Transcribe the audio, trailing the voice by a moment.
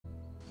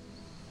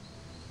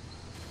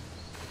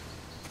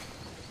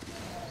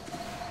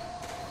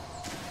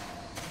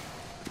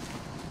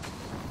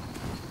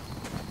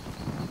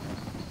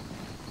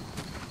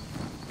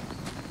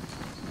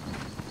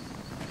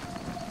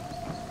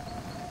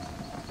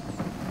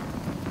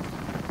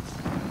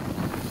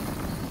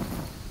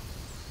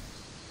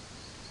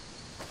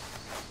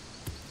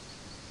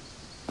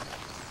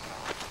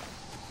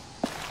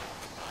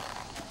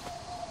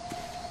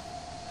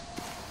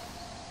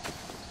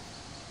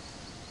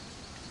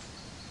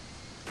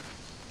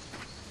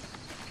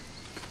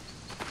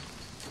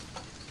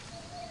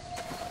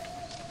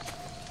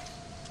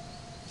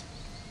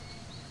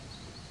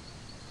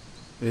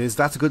Is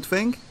that a good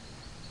thing?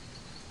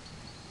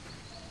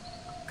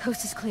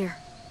 Coast is clear.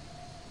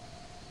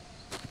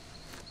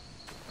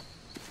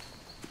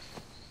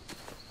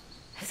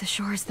 If the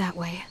shore is that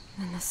way,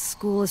 then the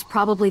school is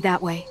probably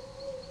that way.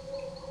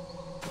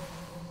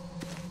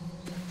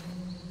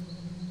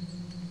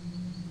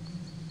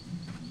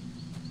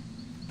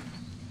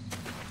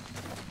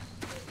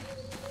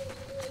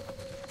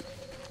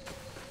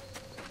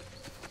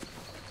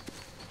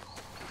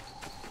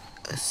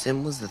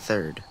 Sim was the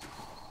third.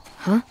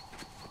 Huh?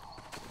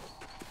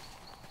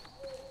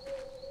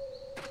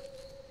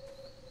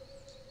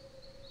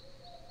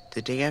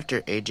 The day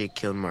after AJ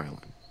killed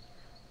Marlon.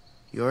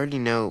 You already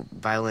know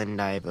Violet and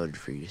I voted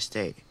for you to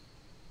stay.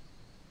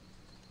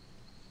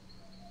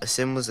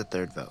 Sim was the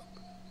third vote.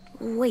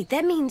 Wait,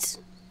 that means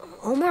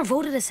Omar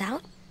voted us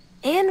out?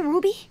 And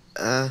Ruby?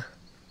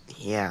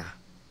 Yeah.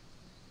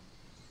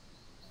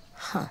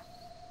 Huh.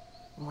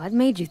 What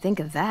made you think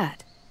of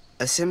that?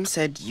 Sim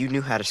said you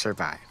knew how to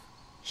survive.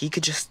 He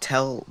could just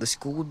tell the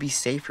school would be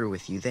safer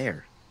with you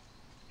there.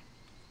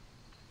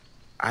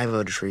 I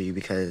voted for you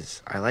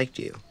because I liked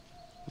you.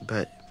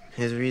 But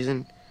his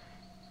reason,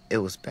 it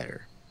was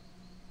better.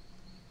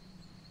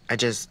 I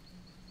just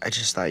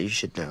thought you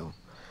should know.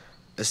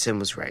 Sim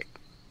was right.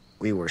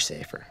 We were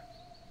safer.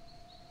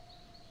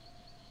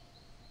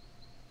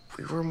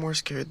 We were more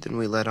scared than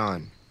we let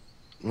on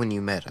when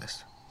you met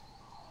us.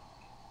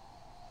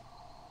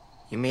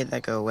 You made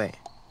that go away.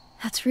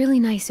 That's really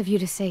nice of you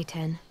to say,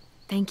 Ten.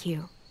 Thank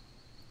you.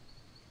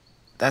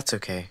 That's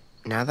okay.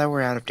 Now that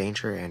we're out of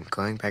danger and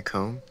going back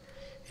home,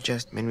 it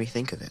just made me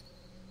think of it.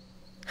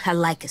 I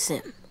like a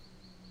Sim.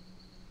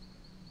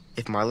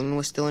 If Marlon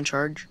was still in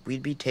charge,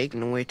 we'd be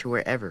taken away to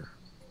wherever,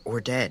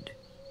 or dead.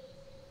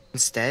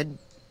 Instead,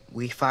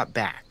 we fought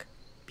back,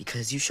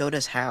 because you showed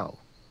us how.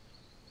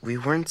 We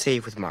weren't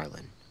safe with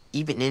Marlon,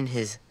 even in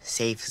his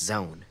safe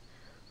zone.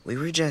 We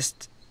were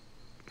just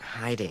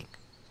hiding.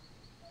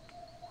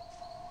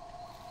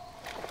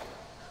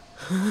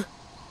 Huh?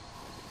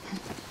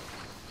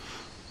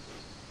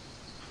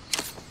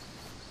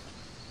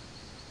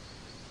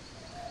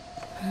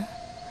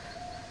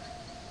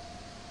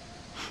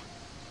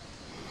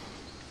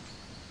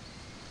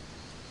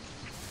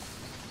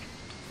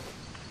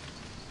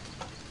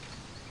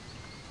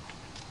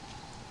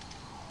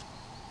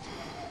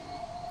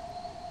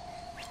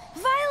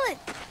 Violet!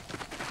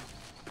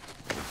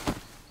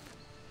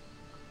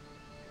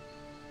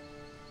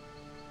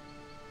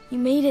 You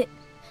made it.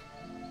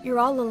 You're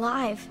all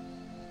alive.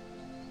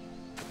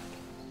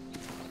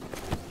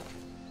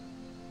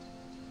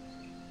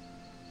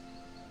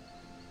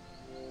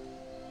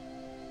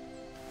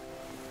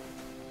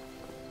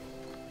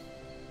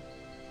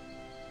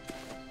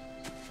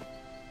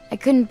 I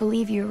couldn't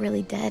believe you were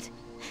really dead.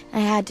 I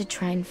had to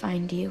try and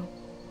find you.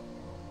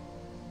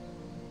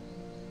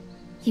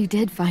 You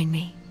did find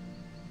me.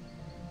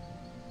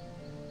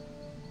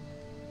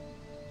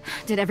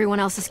 Did everyone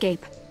else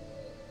escape?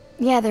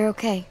 Yeah, they're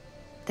okay.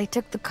 They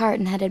took the cart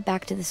and headed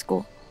back to the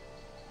school.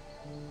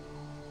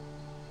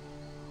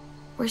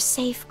 We're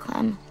safe,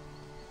 Clem.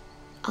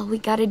 All we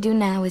gotta do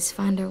now is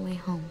find our way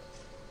home.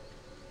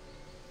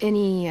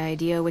 Any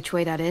idea which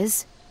way that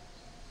is?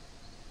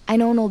 I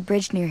know an old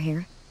bridge near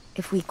here.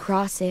 If we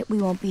cross it, we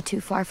won't be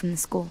too far from the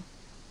school.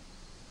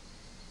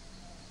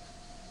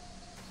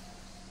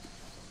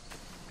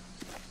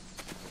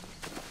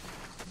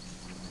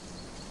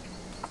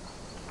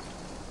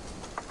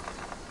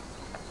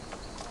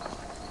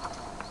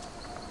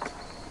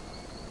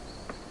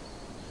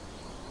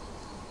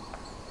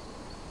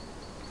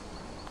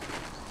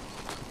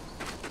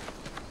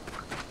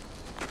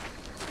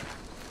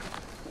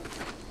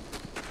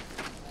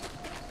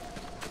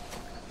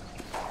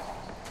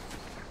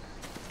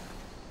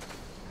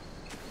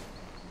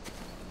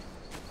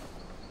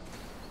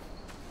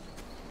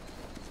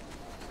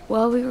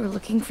 Well, we were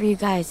looking for you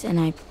guys, and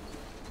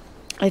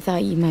I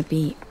thought you might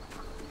be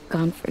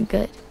gone for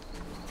good.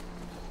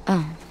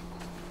 Oh.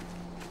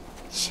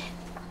 Shit.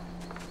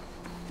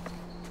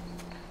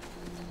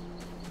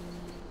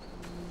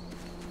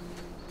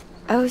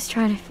 I was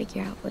trying to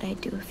figure out what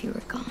I'd do if you were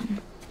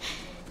gone.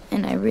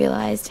 And I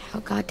realized how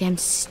goddamn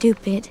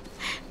stupid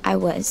I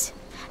was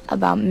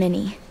about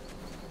Minnie.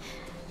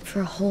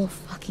 For a whole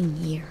fucking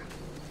year.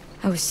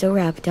 I was so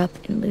wrapped up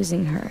in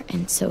losing her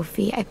and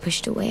Sophie, I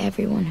pushed away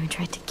everyone who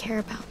tried to care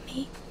about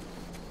me.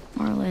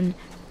 Marlon,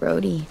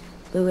 Brody,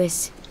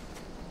 Lewis,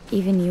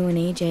 even you and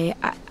AJ.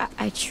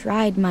 I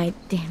tried my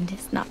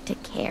damnedest not to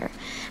care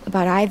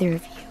about either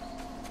of you.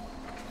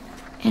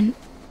 And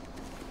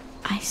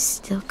I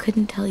still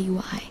couldn't tell you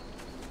why.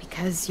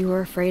 Because you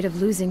were afraid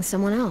of losing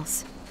someone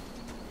else.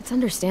 It's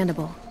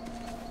understandable.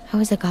 I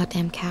was a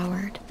goddamn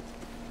coward.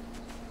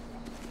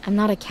 I'm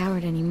not a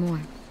coward anymore.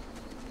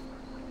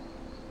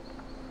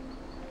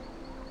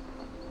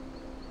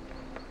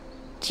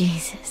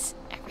 Jesus,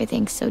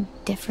 everything's so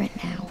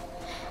different now.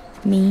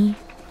 Me,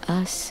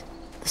 us,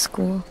 the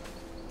school.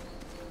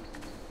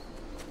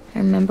 I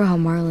remember how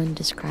Marlon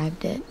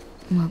described it,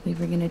 what we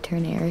were gonna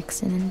turn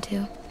Erickson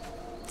into.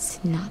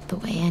 It's not the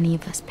way any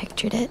of us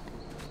pictured it.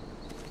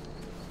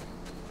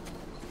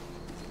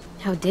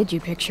 How did you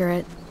picture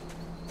it?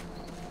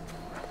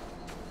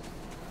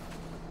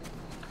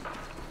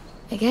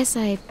 I guess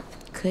I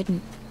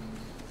couldn't.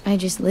 I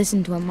just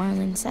listened to what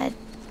Marlon said.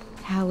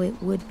 How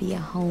it would be a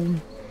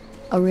home.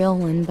 A real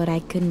one, but I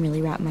couldn't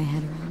really wrap my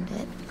head around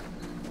it.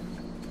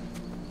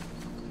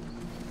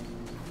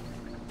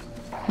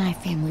 My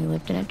family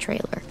lived in a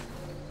trailer.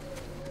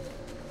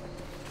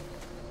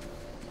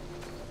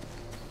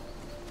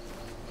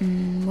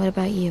 What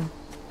about you?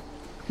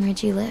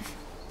 Where'd you live?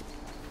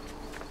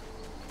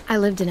 I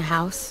lived in a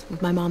house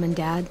with my mom and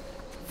dad.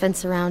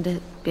 Fence around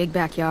it, big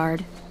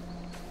backyard.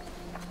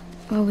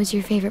 What was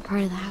your favorite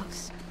part of the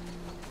house?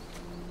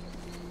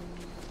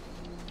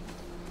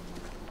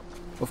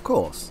 Of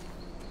course.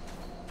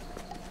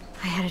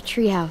 I had a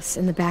treehouse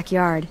in the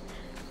backyard.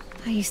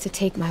 I used to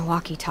take my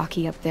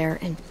walkie-talkie up there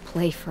and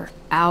play for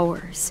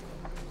hours.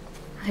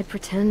 I'd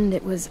pretend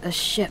it was a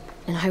ship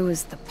and I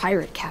was the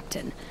pirate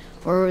captain,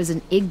 or it was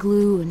an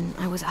igloo and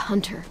I was a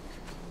hunter.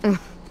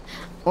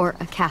 Or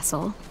a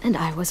castle and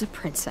I was a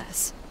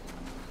princess.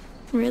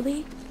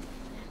 Really?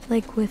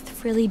 Like with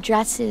frilly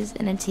dresses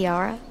and a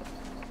tiara?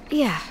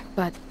 Yeah,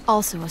 but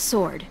also a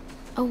sword.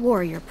 A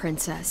warrior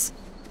princess.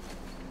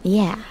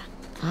 Yeah,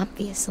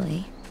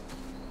 obviously.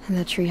 And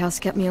the treehouse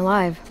kept me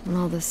alive when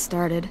all this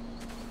started.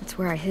 It's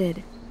where I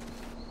hid.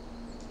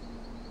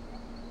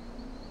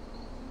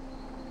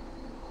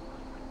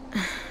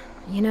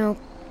 You know,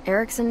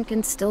 Erickson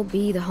can still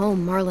be the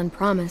home Marlon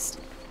promised.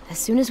 As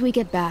soon as we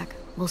get back,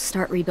 we'll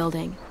start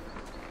rebuilding.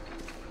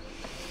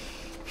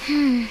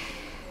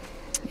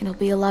 It'll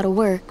be a lot of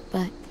work,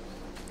 but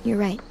you're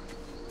right.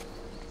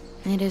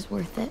 It is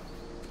worth it.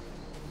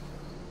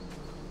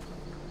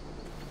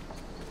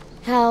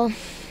 Hell,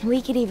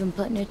 we could even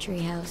put in a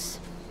treehouse.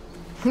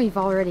 We've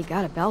already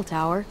got a bell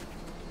tower.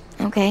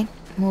 Okay,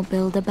 we'll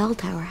build a bell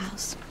tower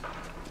house.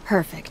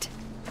 Perfect.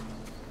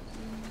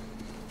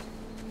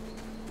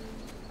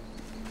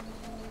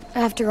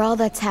 After all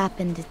that's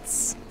happened,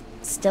 it's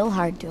still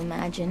hard to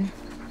imagine.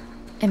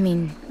 I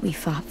mean, we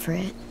fought for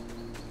it,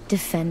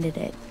 defended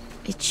it.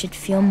 It should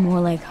feel more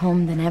like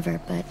home than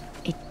ever, but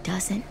it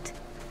doesn't.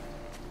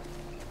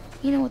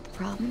 You know what the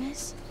problem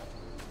is?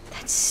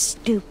 That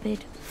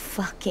stupid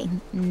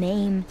fucking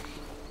name,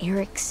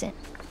 Erickson.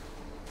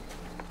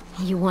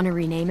 You want to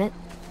rename it?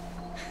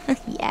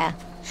 Yeah,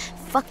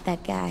 fuck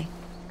that guy.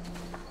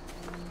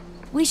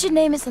 We should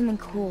name it something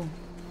cool.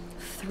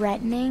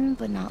 Threatening,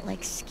 but not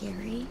like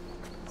scary.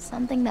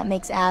 Something that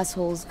makes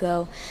assholes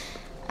go,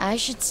 I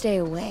should stay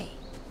away.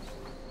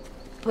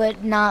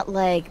 But not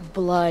like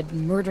Blood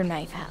Murder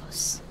Knife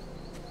House.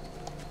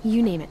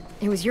 You name it.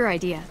 It was your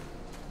idea.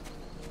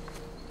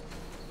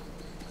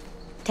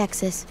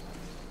 Texas.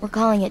 We're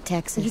calling it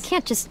Texas. You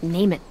can't just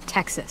name it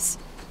Texas.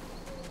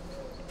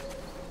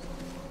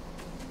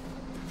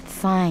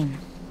 Fine.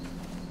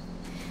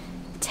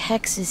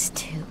 Texas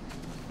too.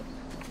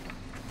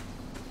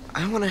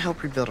 I want to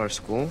help rebuild our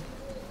school.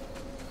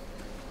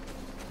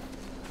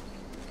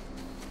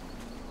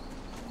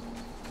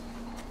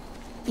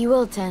 You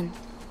will, Ten.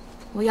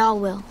 We all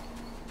will.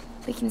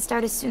 We can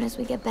start as soon as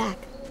we get back.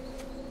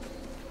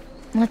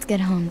 Let's get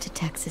home to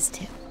Texas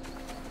too.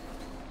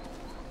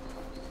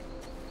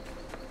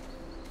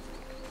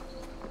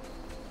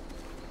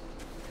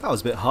 That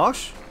was a bit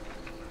harsh.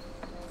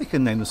 We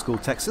can name the school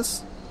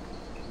Texas.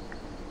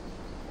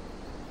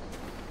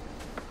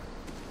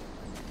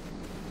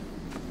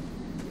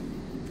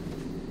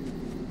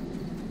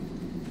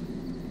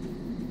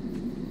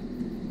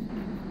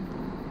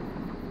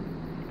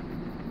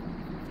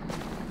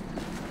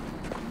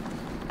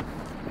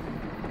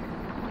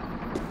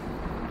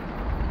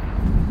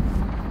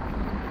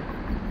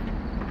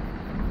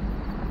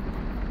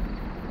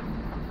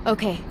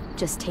 Okay,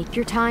 just take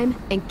your time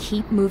and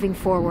keep moving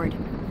forward.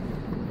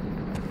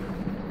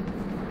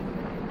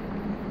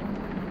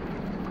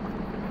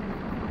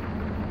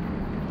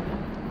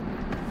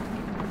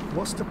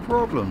 What's the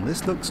problem?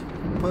 This looks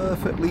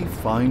perfectly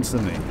fine to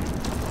me.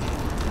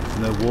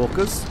 No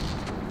walkers.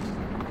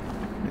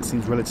 It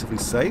seems relatively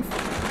safe.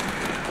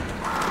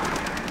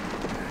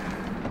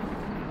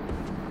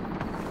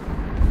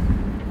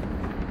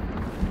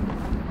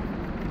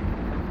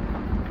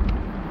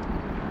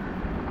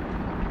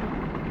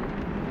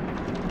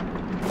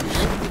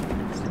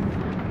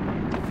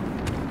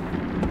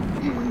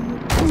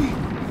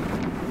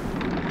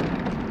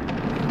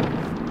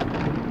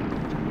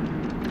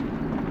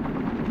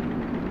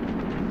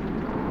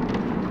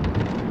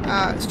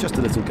 It's just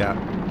a little gap.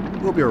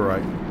 We'll be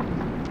alright.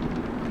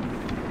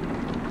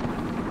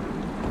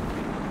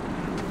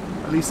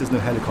 At least there's no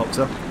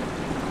helicopter.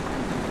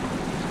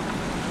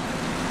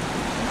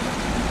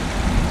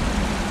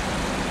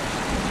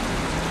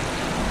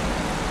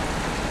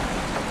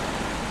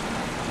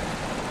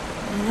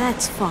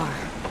 That's far.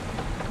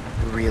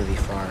 Really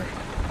far.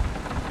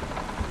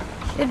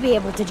 Should be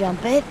able to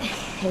jump it.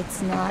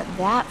 It's not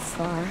that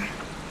far.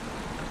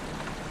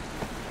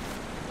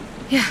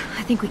 Yeah,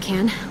 I think we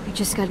can. We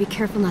just gotta be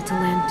careful not to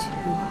land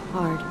too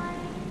hard.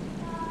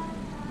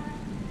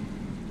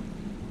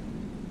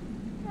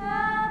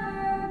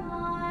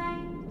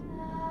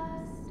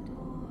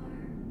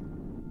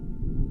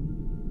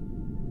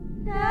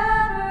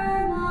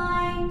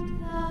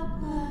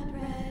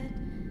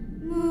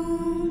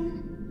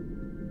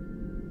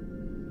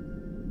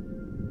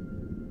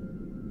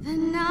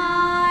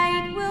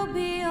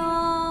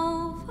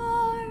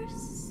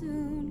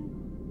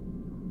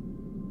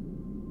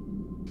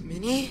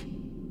 Minnie?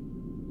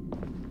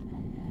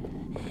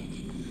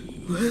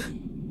 What?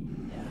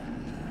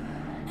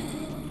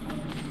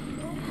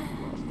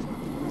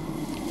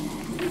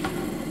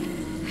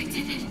 I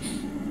did it.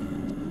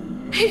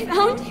 I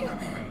found you.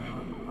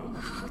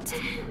 Oh,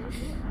 Ted.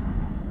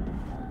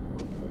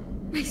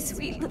 My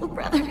sweet little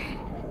brother.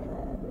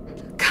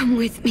 Come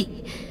with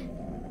me.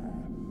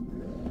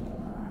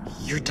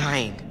 You're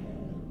dying.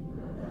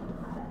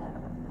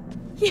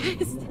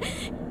 Yes.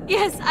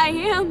 Yes, I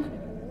am.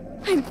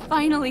 I'm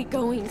finally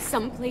going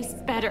someplace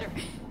better.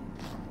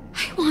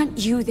 I want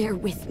you there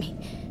with me.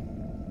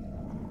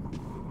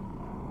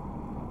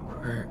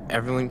 Where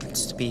everyone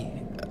gets to be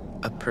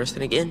a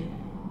person again?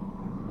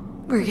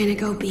 We're gonna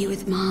go be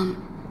with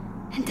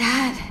Mom and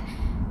Dad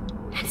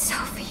and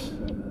Sophie.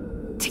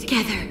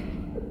 Together.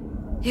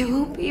 It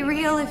won't be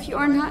real if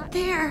you're not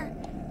there.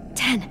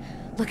 Ten,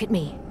 look at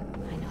me.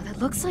 I know that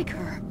looks like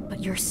her, but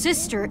your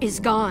sister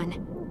is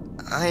gone.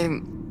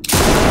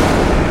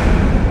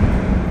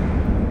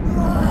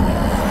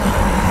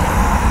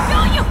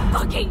 Don't you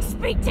fucking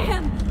speak to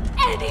him!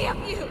 Any of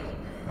you!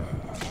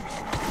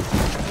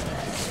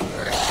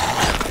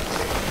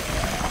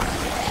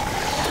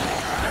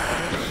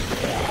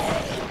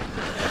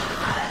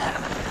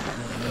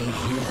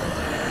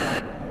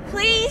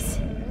 Please?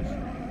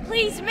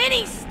 Please,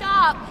 Minnie,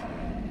 stop!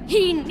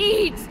 He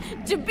needs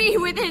to be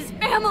with his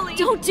family!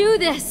 Don't do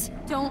this!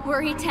 Don't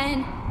worry,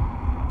 Ten.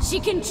 She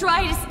can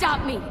try to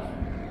stop me.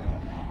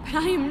 But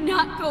I am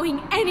not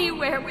going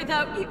anywhere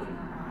without you.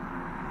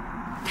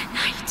 The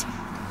night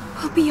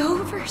will be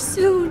over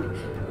soon.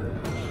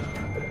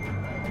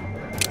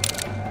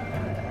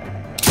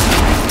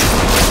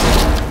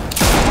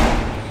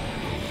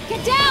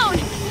 Get down!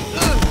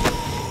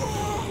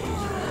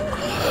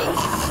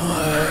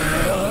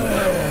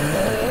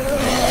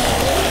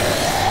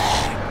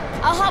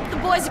 I'll help the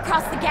boys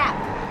across the gap.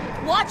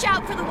 Watch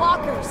out for the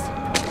walkers.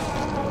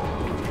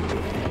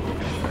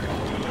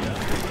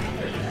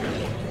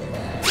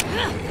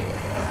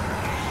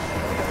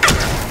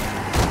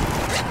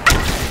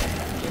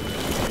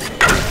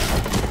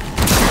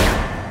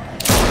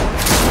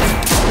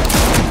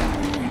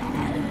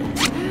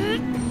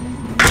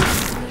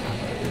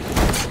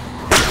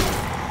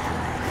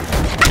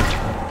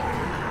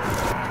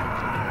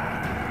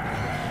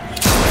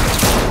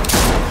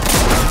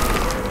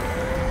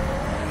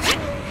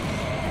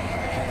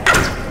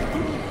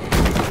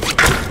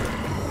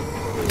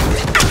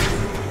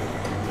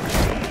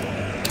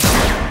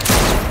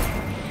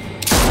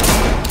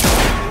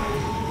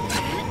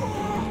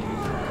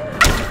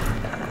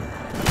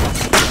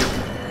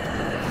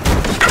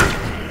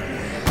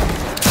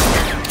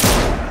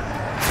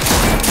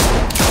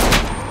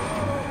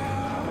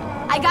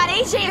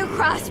 AJ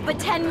across, but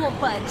Ten won't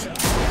budge.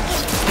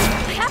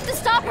 I have to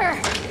stop her!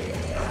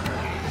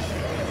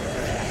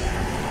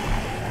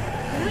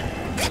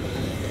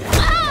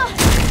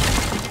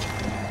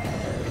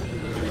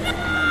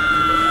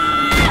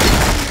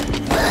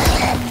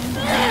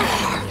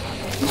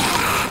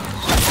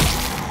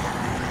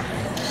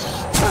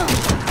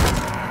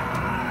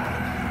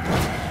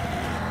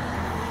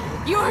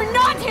 You are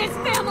not his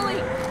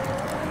family!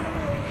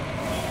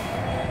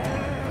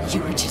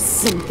 You are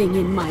just something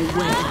in my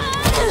way.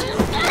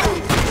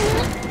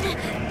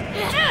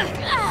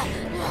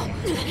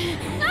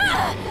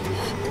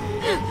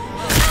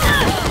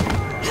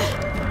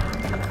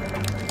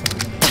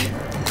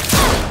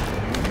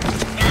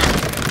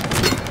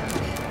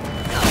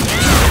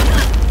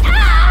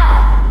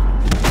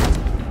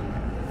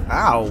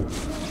 Ow!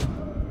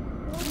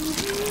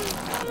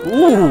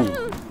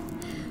 Ooh!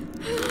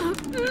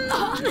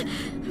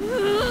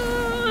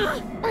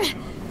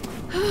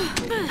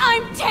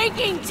 I'm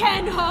taking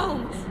Ten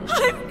home!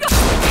 I've got...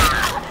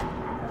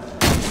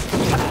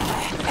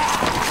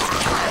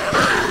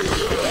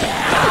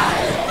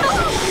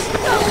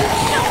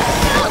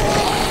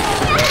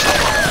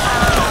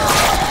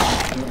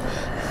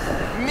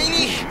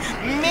 Minnie!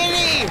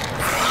 Minnie!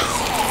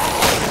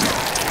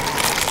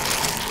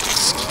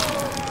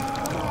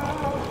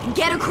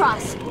 Get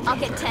across. I'll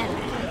get 10.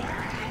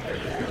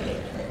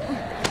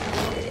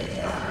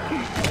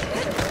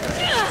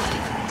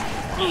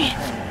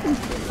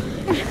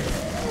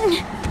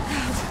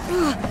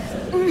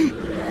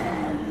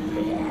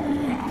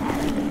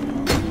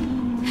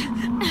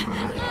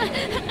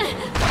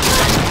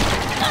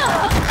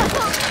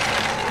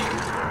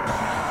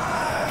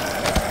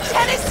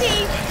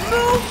 Tennessee,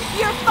 move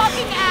your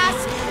fucking ass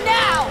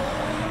now!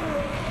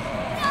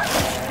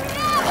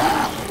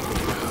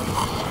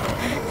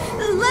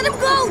 Let him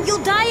go!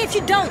 You'll die if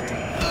you don't!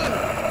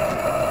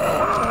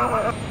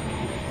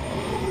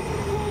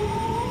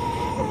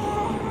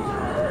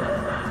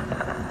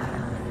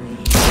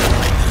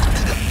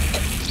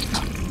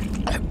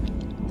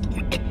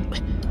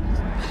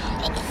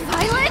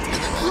 Violet,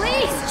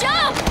 please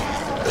jump!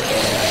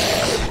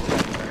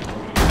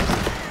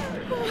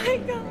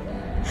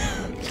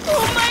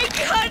 Oh my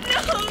god,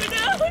 no!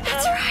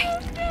 That's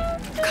right.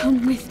 Come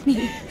with me.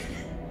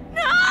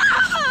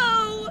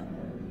 No!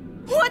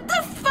 What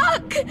the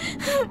fuck?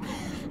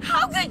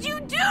 How could you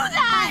do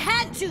that? I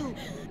had you.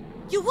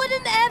 You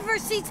wouldn't ever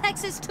see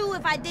Texas 2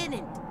 if I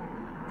didn't.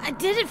 I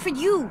did it for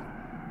you.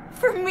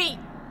 For me.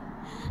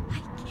 I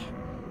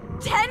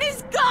can't. 10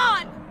 is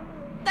gone!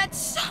 That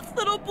soft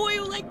little boy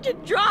who liked to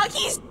draw,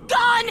 he's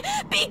gone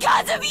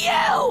because of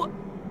you!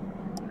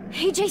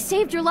 AJ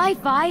saved your life,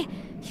 Vi.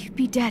 You'd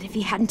be dead if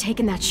he hadn't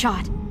taken that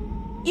shot.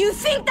 You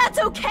think that's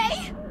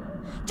okay?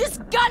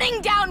 Just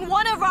gunning down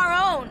one of our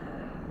own.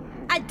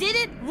 I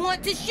didn't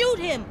want to shoot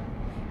him.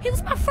 He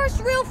was my first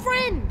real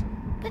friend.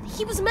 But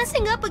he was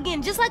messing up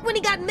again, just like when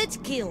he got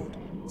Mitch killed.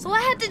 So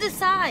I had to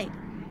decide.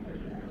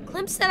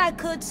 Clem said I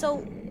could,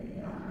 so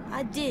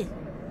I did.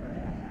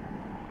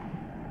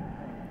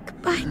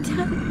 Goodbye,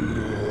 Dad.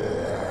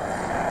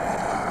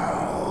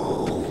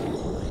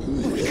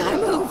 We gotta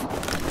move.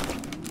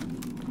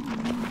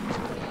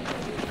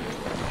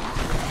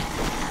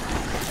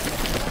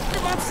 The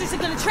monsters are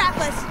gonna trap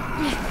us.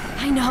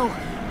 I know.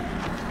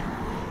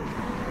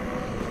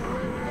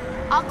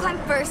 I'll climb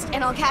first,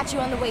 and I'll catch you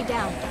on the way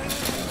down.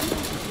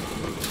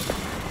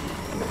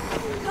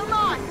 Come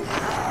on!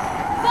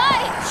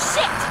 Bye!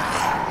 Shit!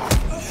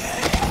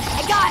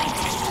 I got it!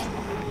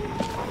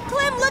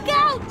 Clem, look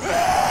out!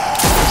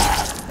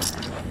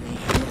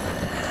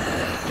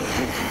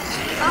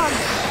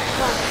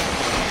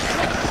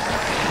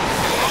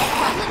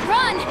 Violet,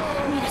 run!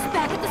 Meet us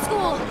back at the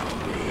school.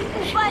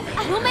 But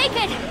we'll make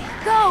it.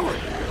 Go!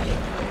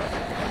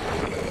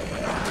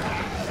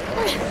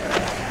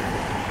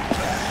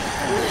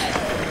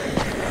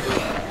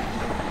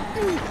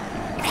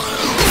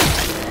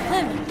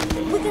 Clem,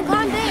 we can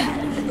climb there.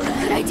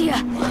 Good idea.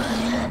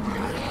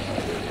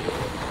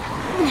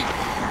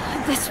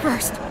 This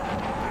first.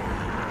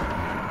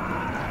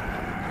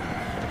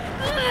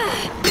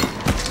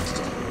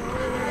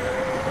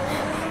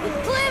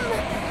 Clem!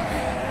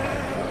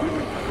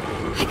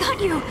 I got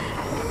you.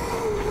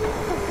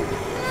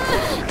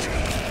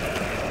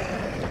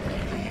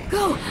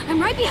 Go! I'm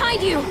right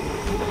behind you.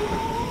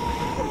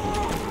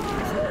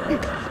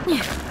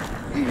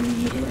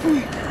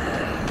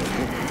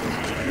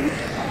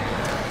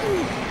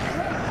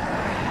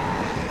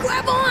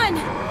 Grab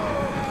on!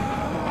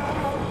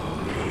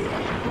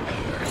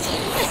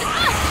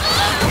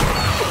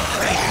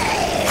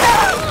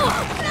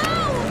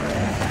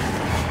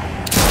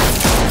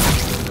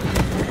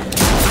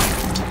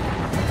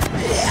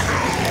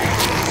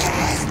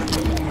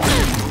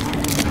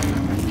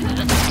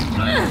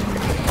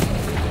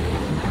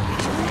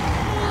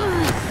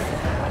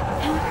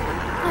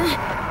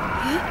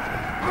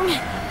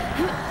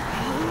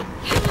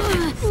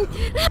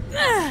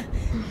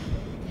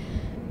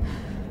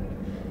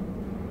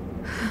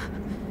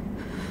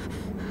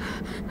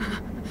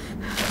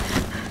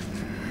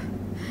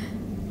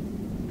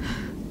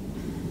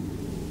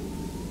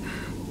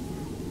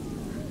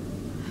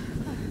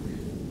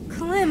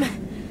 Clem!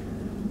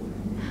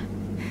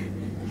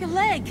 Your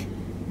leg!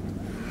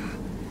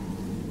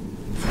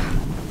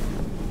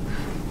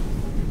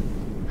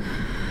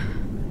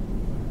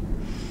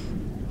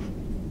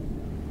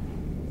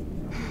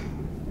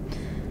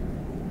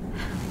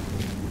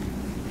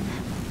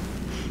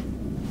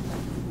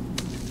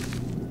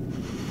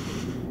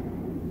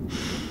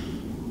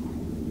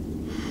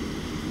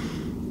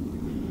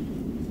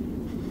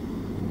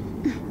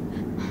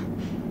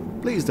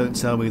 Please don't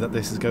tell me that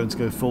this is going to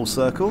go full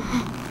circle.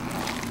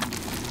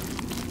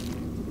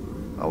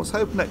 I was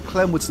hoping that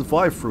Clem would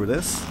survive through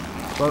this,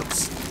 but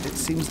it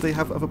seems they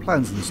have other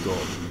plans in store.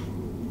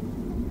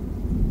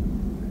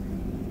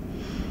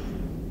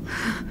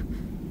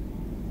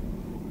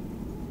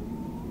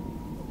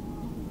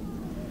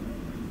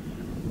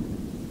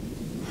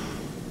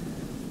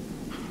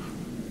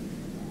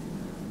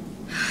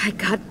 I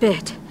got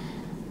bit.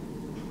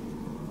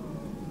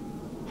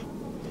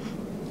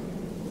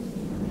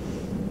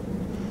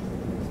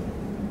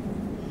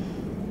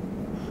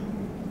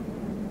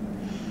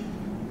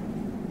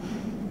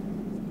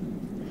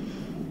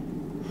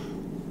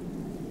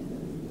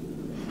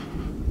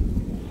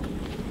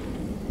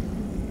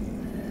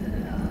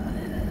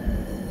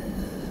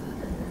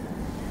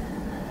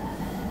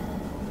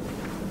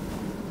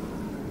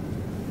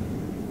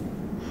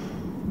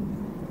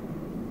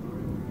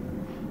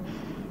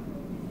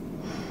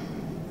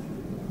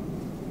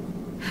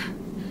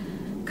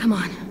 Come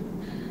on.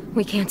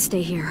 We can't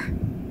stay here.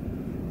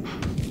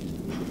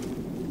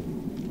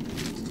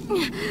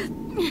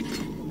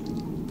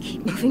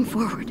 Keep moving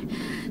forward.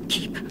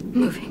 Keep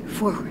moving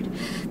forward.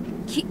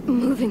 Keep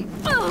moving.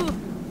 Oh!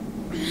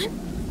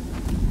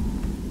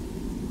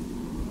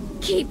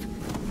 Keep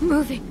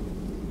moving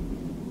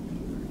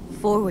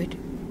forward.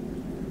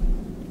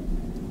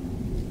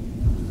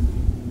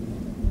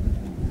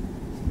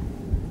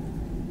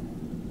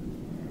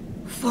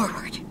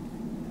 Forward.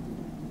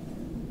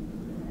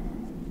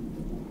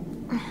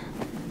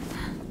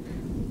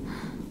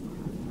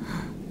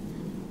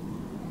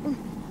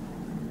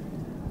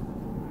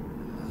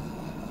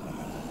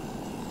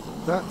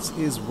 That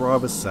is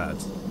rather sad,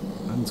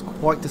 and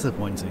quite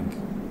disappointing.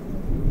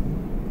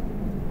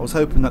 I was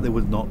hoping that they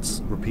would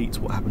not repeat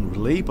what happened with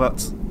Lee,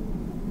 but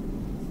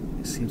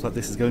it seems like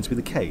this is going to be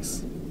the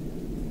case.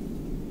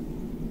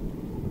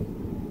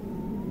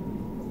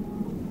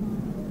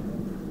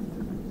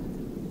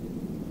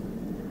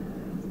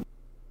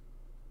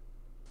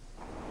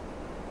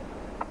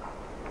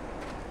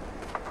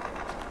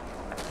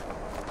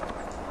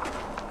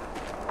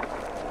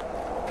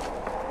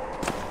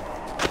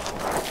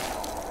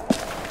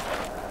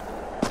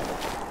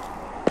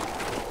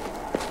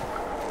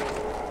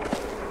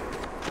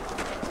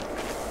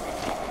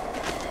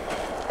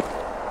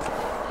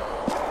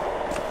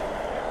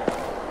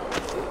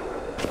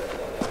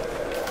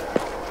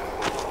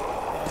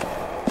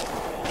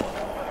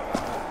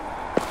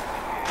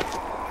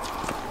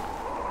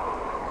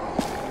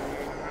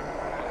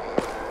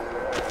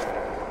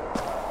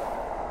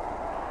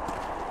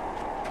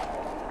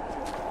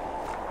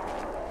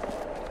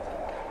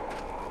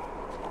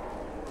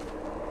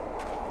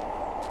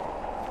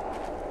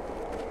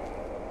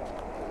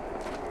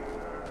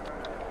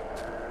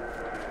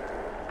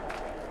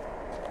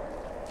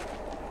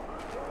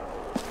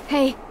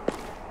 Hey,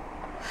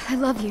 I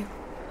love you.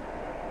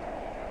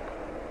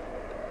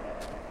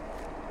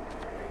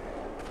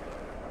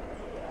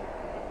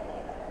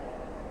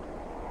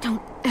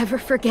 Don't ever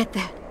forget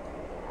that.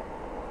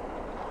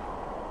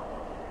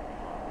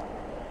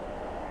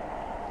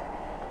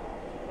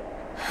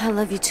 I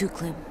love you too,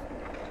 Clem.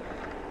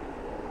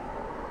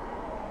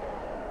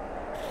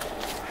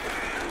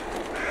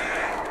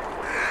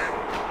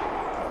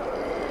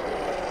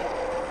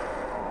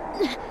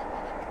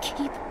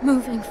 Keep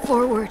moving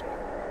forward.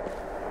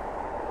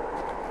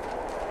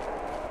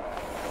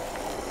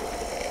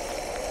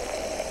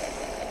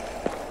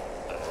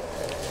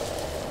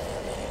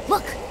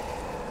 Look!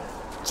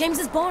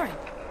 James's barn.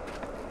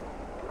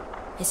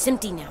 It's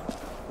empty now.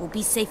 We'll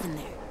be safe in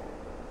there.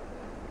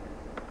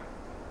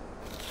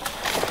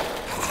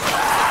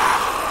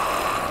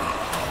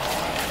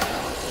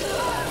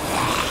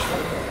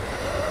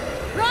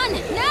 Run,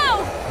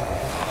 now!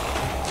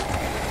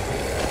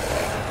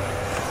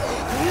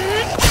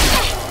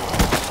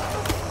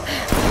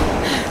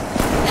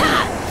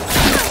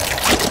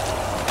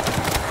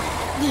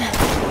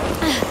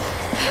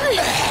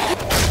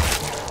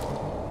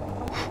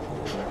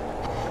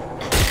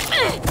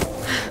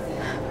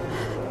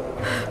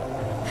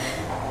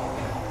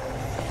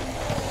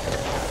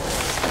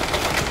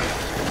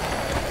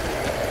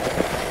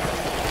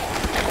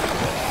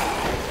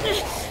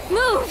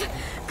 Move!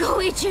 Go,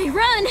 AJ,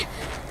 run!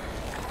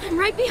 I'm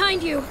right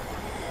behind you.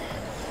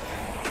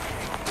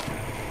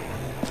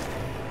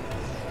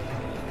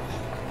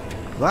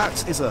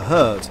 That is a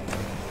herd.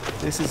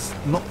 This is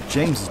not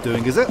James's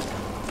doing, is it?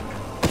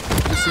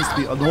 There seems to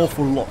be an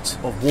awful lot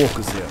of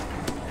walkers here.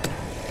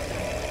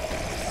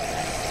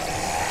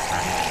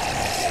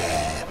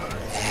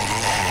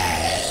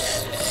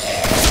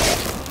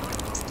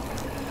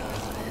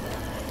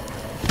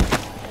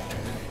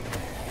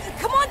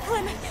 Come on,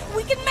 Clem!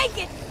 We can make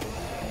it!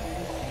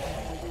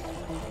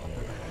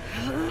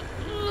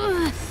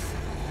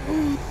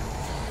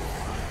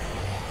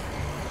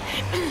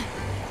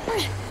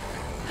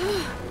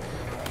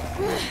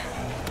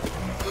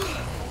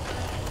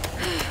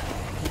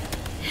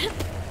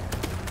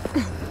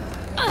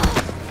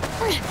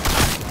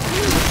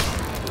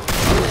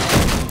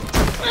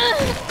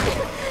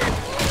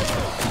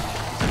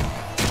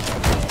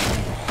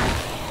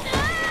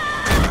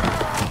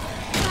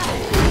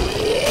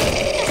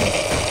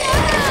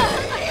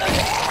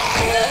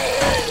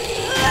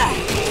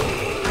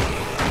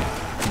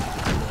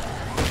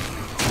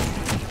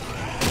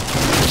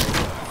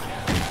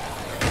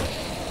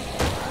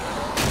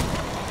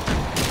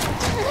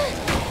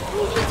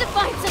 We need to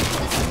find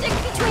something to stick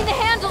between the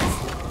handles.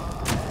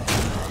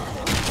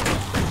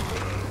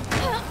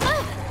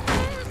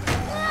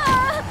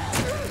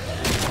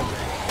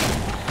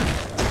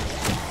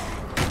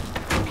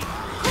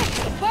 Quick,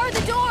 bar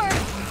the door.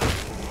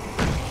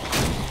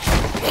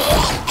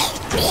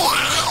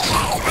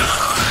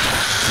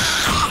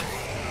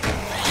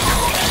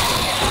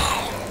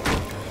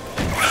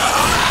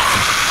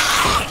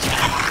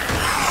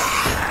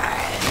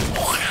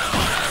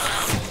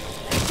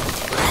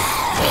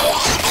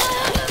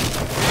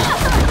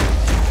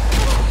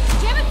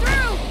 Jam it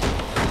through.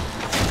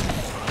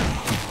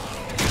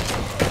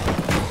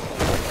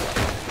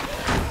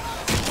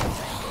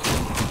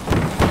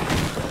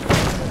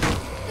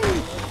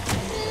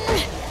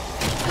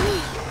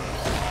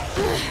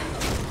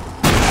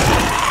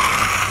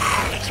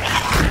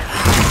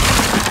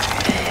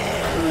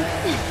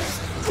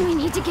 We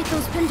need to get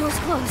those pin doors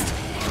closed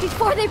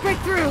before they break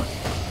through.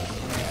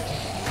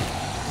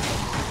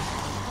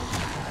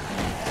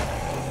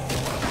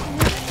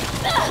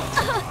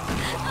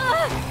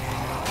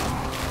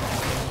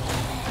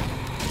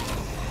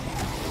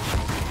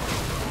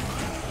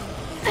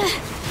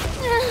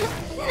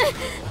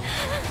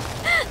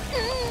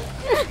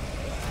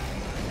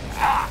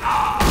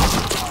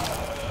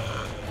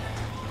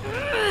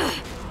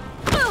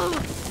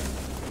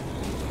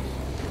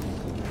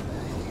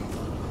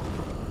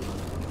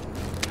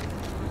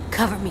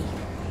 Cover me.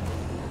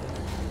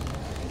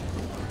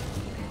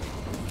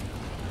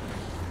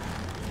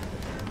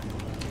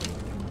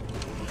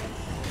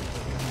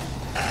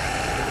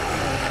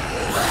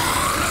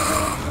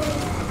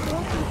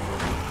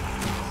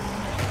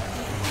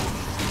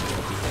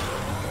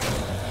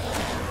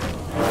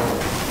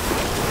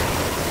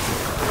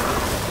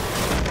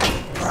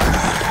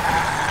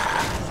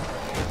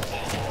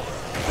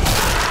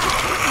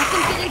 I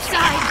can get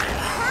inside.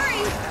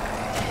 Hurry!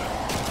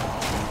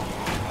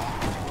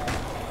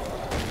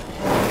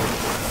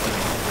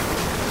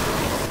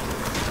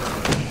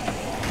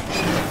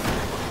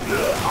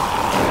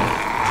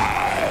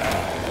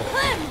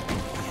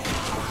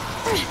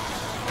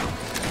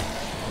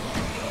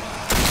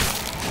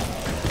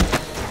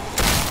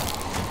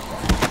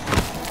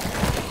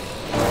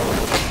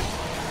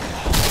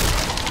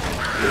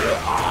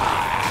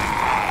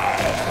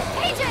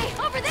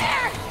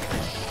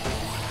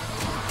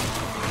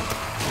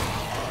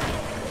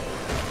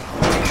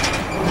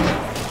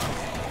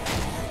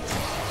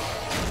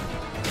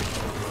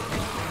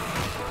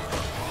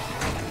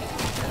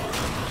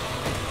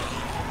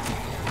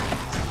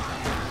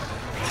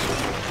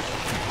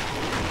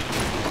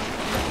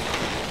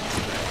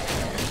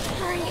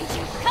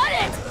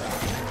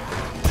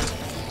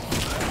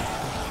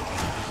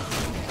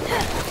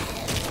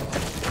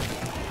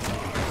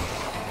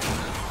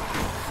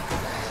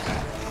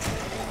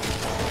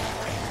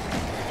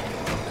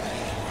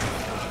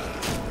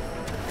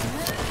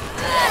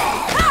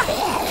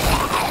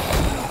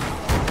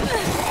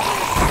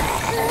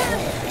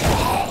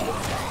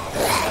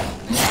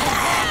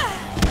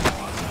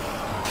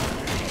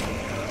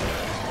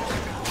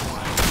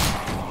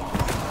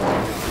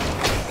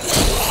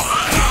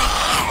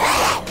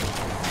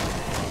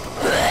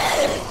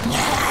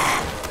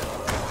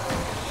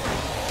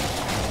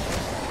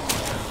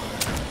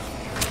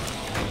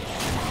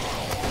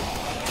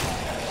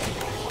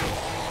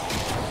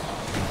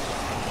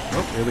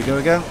 Here we go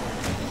again.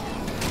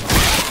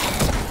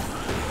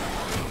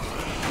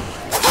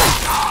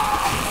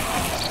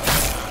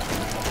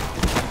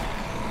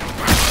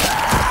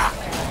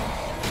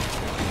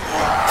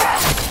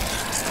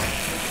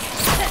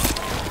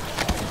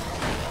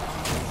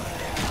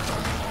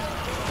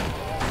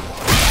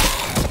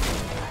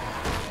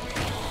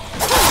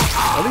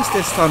 At least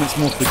this time it's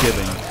more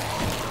forgiving.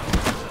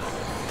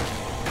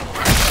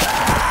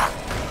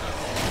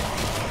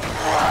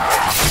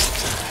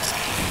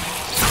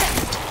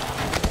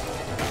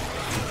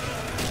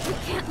 We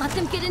can't let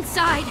them get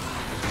inside.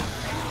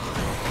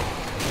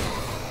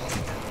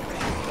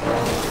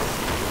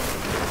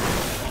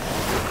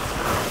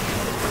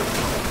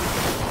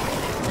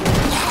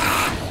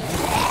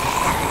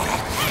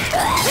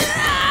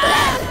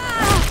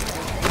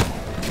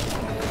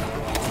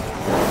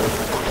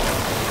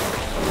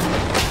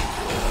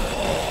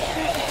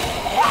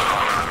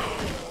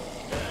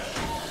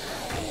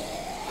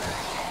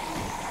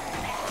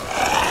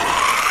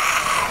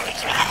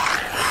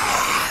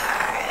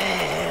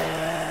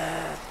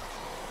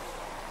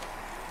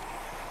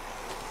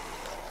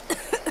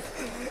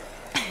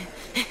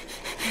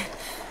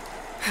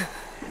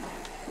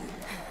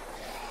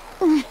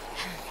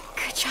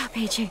 Good job,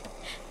 AJ.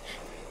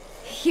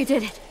 You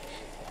did it.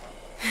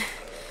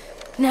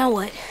 Now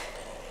what?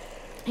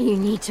 You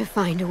need to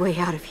find a way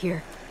out of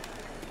here.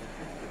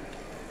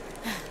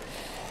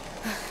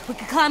 We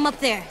can climb up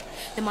there.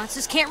 The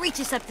monsters can't reach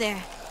us up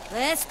there.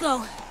 Let's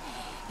go.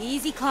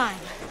 Easy climb.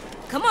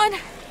 Come on.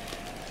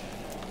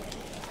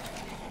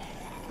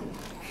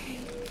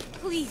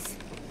 Please.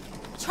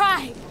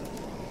 Try.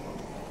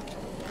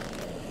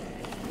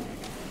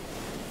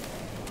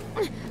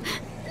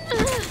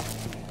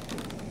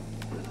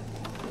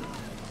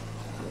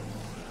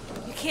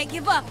 You can't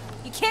give up.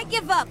 You can't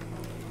give up.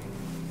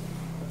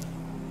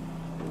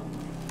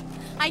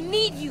 I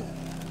need you.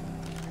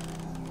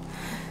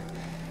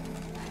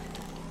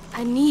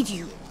 I need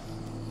you.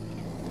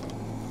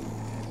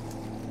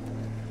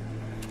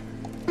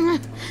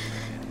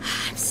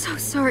 I'm so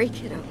sorry,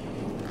 kiddo.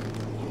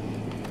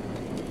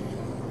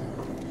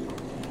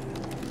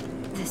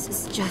 This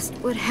is just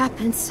what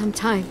happens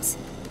sometimes.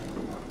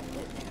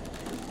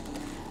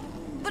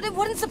 But it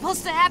wasn't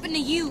supposed to happen to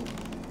you.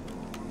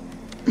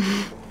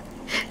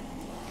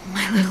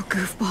 My little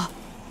goofball.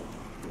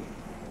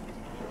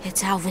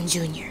 It's Alvin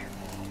Jr.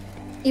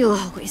 You'll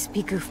always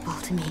be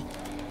goofball to me.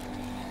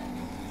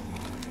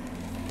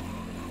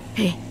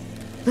 Hey,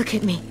 look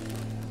at me.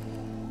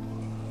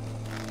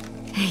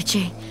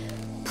 AJ,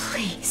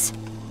 please.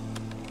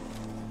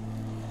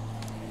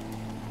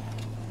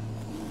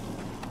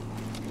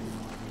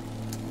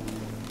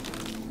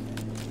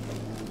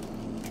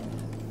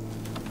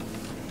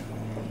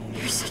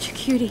 You're such a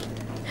cutie.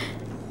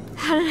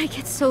 How did I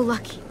get so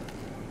lucky?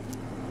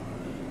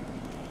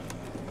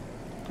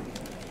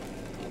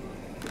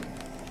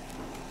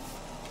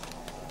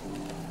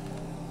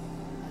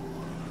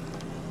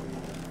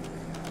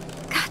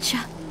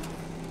 Gotcha.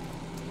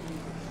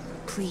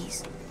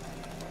 Please,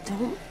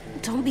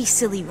 don't be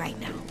silly right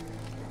now.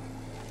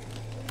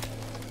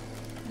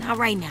 Not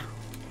right now.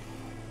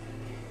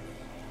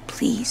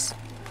 Please.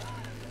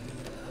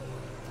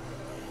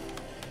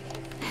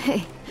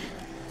 Hey,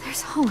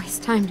 there's always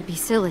time to be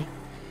silly.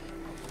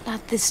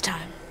 Not this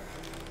time.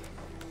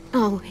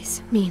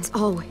 Always means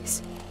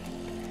always.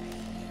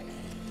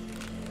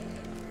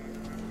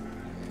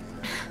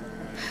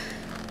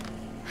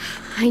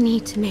 I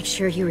need to make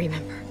sure you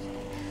remember.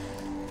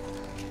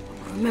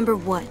 Remember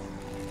what?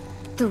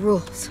 The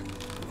rules.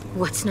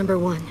 What's number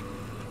one?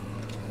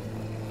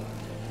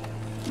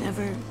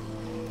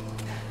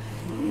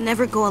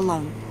 Never go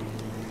alone.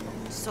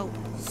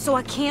 So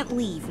I can't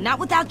leave. Not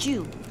without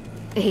you.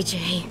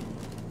 AJ,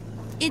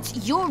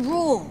 It's your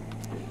rule.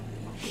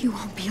 you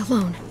won't be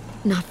alone.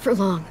 Not for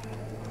long.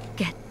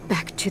 Get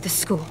back to the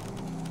school.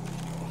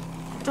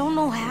 Don't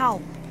know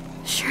how.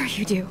 Sure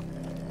you do.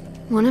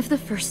 One of the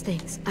first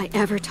things I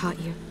ever taught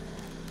you.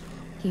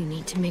 You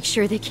need to make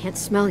sure they can't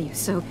smell you,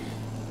 so...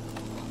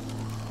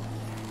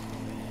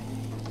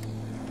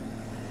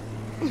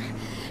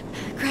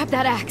 Grab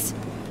that axe.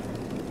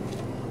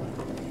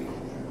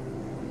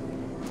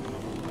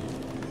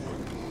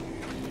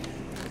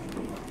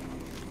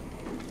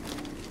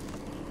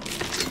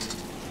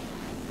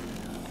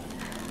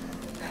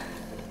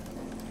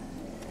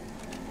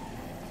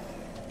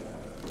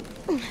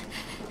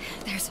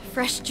 There's a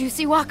fresh,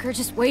 juicy walker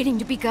just waiting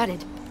to be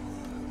gutted.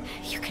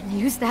 You can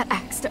use that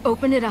axe to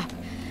open it up.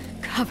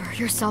 Cover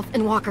yourself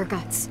in walker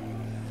guts.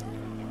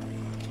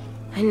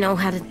 I know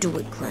how to do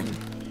it, Clem.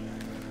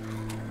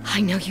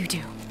 I know you do.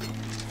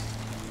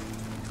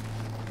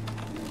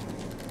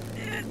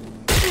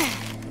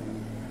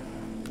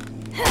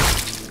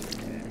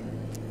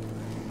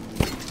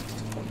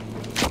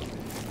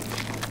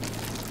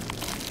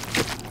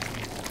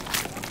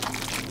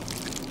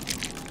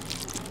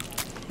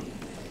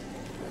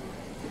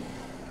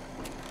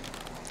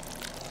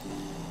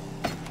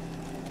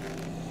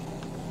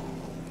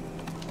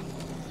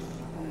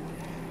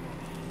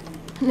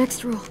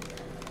 Next rule.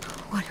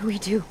 What do we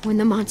do when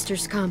the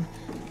monsters come?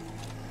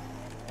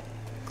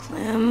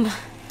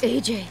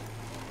 AJ.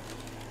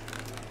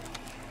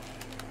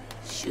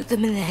 Shoot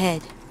them in the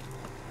head.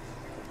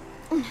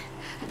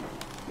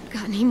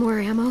 Got any more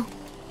ammo?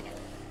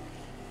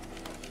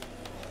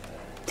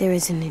 There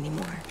isn't any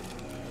more.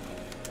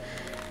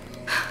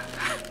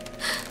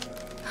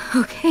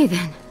 Okay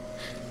then.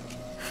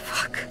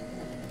 Fuck.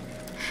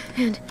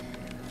 And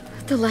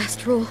the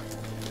last rule.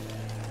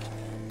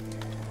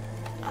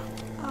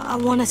 I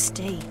want to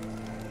stay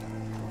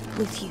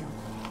with you.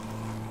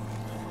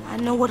 I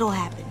know what'll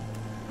happen.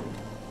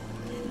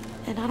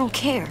 And I don't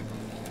care.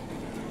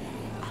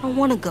 I don't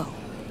want to go.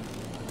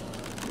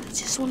 I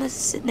just want to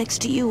sit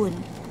next to you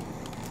and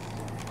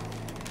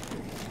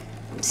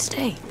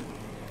stay.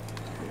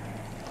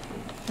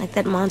 Like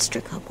that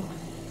monster couple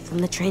from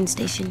the train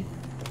station.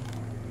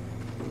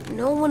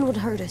 No one would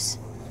hurt us.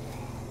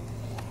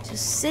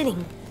 Just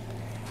sitting.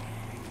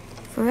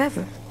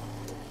 Forever.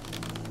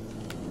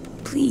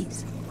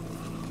 Please.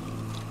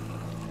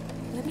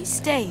 Let me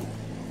stay.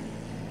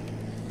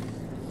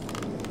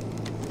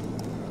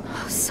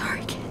 Oh,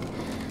 sorry, kid.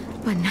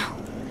 But no.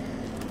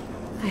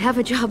 I have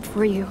a job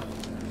for you.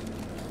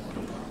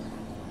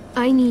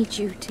 I need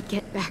you to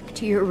get back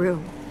to your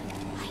room.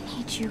 I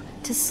need you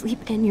to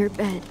sleep in your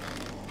bed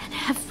and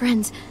have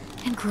friends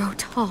and grow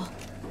tall.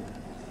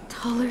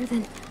 Taller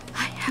than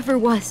I ever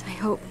was, I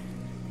hope.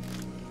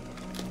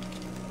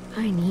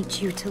 I need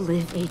you to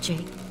live,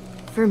 AJ.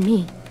 For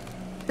me.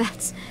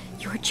 That's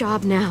your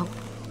job now.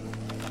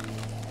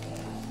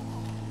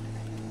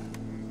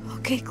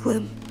 Okay,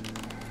 Clem.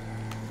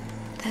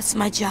 That's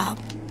my job.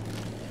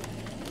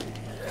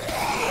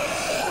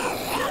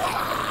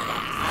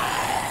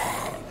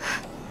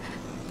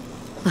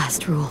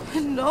 Last rule.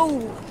 No.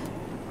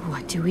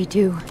 What do we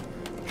do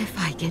if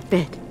I get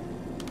bit?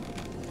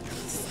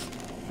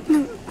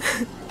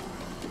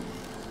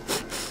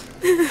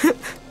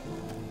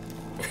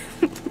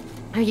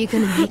 Are you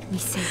gonna make me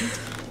say it?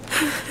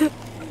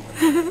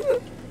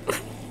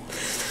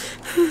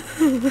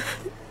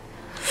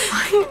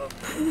 Fine.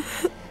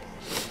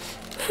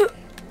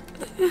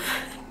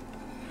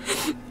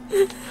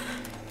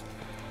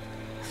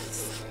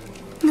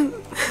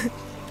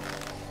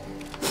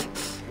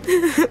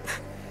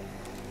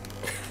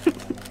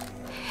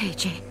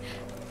 AJ,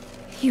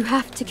 you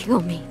have to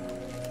kill me.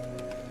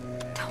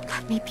 Don't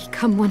let me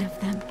become one of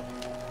them.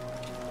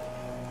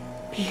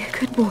 Be a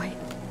good boy.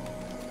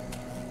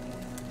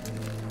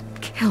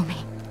 Kill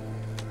me.